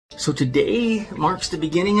So today marks the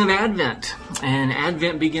beginning of Advent, and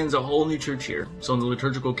Advent begins a whole new church year. So in the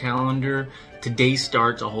liturgical calendar, today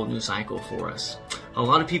starts a whole new cycle for us. A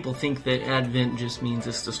lot of people think that Advent just means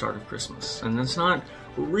it's the start of Christmas, and that's not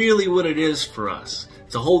really what it is for us.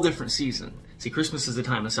 It's a whole different season. See, Christmas is a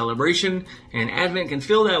time of celebration, and Advent can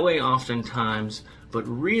feel that way oftentimes, but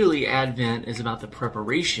really Advent is about the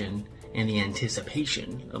preparation and the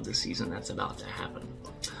anticipation of the season that's about to happen.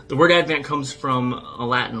 The word Advent comes from a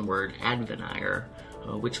Latin word, advenire,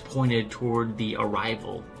 which pointed toward the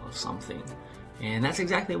arrival of something. And that's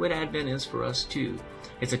exactly what Advent is for us too.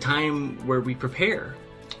 It's a time where we prepare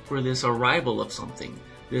for this arrival of something,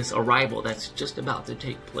 this arrival that's just about to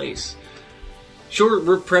take place. Sure,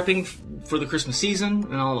 we're prepping for the Christmas season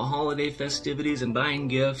and all the holiday festivities and buying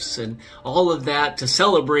gifts and all of that to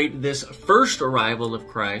celebrate this first arrival of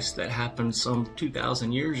Christ that happened some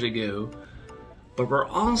 2,000 years ago. But we're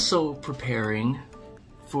also preparing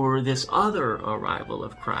for this other arrival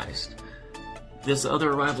of Christ. This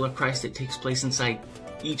other arrival of Christ that takes place inside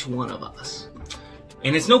each one of us.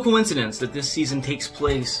 And it's no coincidence that this season takes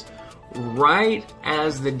place right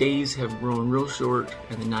as the days have grown real short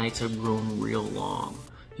and the nights have grown real long.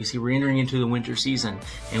 You see, we're entering into the winter season,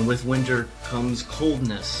 and with winter comes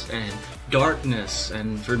coldness and darkness,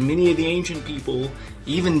 and for many of the ancient people,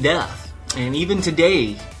 even death. And even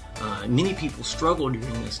today, many people struggle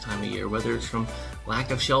during this time of year, whether it's from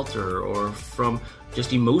lack of shelter or from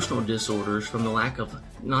just emotional disorders, from the lack of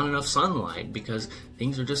not enough sunlight, because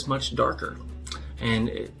things are just much darker. And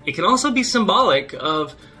it can also be symbolic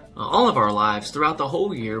of all of our lives throughout the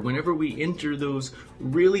whole year whenever we enter those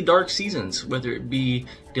really dark seasons, whether it be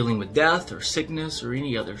dealing with death or sickness or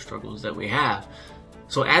any other struggles that we have.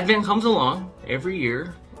 So Advent comes along every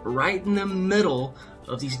year, right in the middle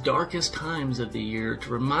of these darkest times of the year, to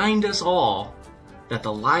remind us all that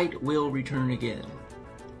the light will return again.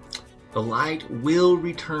 The light will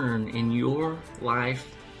return in your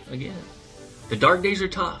life again. The dark days are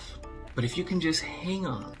tough, but if you can just hang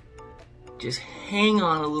on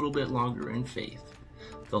a little bit longer in faith,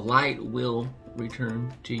 the light will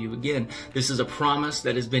return to you again. This is a promise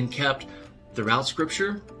that has been kept throughout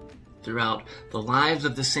Scripture, throughout the lives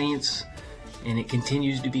of the saints, and it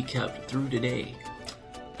continues to be kept through today.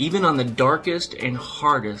 Even on the darkest and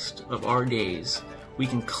hardest of our days, we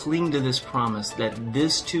can cling to this promise that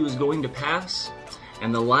this too is going to pass,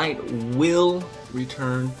 and the light will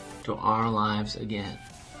return to our lives again.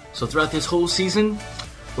 So throughout this whole season,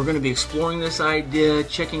 we're going to be exploring this idea,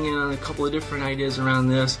 checking in on a couple of different ideas around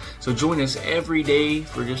this. So join us every day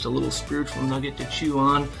for just a little spiritual nugget to chew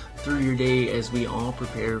on through your day as we all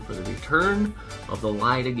prepare for the return of the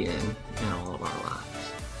light again in all of our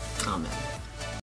lives. Amen.